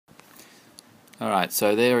Alright,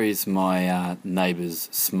 so there is my neighbour's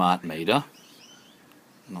smart meter.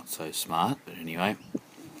 Not so smart, but anyway.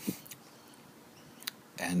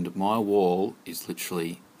 And my wall is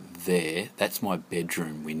literally there. That's my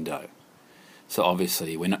bedroom window. So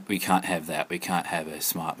obviously we can't have that. We can't have a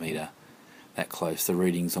smart meter that close. The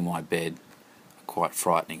readings on my bed are quite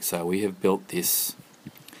frightening. So we have built this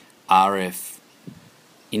RF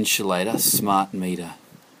insulator smart meter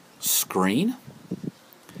screen.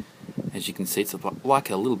 As you can see, it's like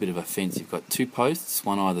a little bit of a fence. You've got two posts,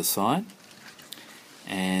 one either side,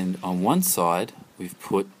 and on one side we've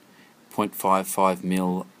put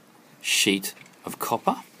 0.55mm sheet of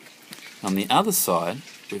copper. On the other side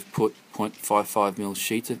we've put 0.55mm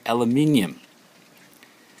sheets of aluminium,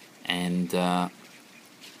 and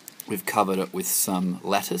we've covered it with some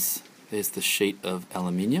lattice. There's the sheet of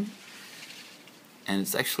aluminium, and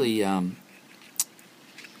it's actually a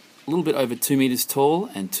little bit over 2 meters tall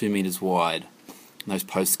and 2 meters wide. And those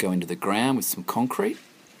posts go into the ground with some concrete,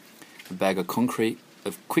 a bag of concrete,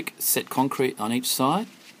 of quick set concrete on each side.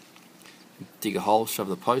 Dig a hole, shove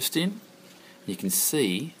the post in. You can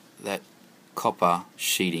see that copper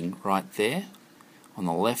sheeting right there on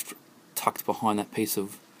the left, tucked behind that piece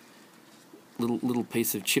of little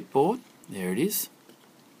piece of chipboard. There it is.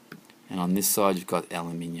 And on this side you've got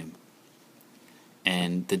aluminium.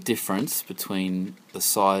 And the difference between the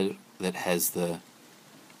side that has the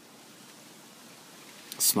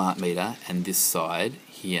smart meter and this side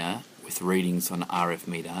here with readings on RF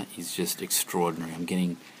meter is just extraordinary. I'm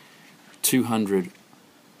getting 200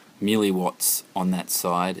 milliwatts on that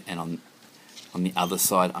side, and on the other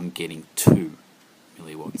side I'm getting 2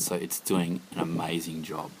 milliwatts. So it's doing an amazing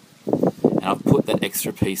job. And I've put that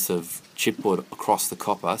extra piece of chipboard across the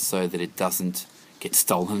copper so that it doesn't get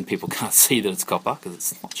stolen. People can't see that it's copper because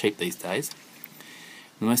it's not cheap these days.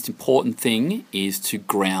 The most important thing is to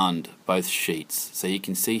ground both sheets. So you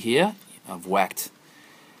can see here I've whacked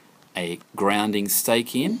a grounding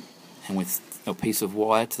stake in, and with a piece of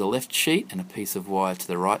wire to the left sheet and a piece of wire to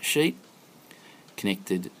the right sheet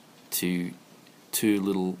connected to two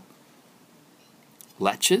little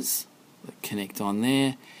latches that connect on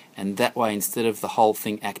there, and that way instead of the whole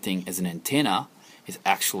thing acting as an antenna, it's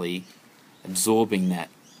actually absorbing that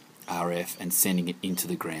RF and sending it into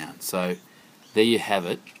the ground. So there you have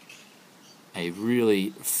it, a really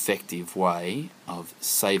effective way of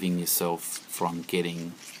saving yourself from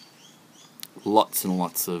getting lots and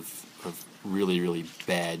lots of really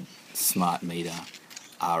bad smart meter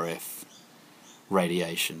RF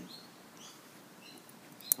radiation.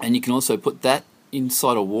 And you can also put that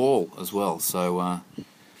inside a wall as well, so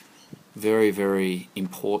very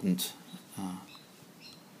important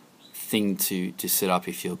thing to set up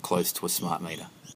if you're close to a smart meter.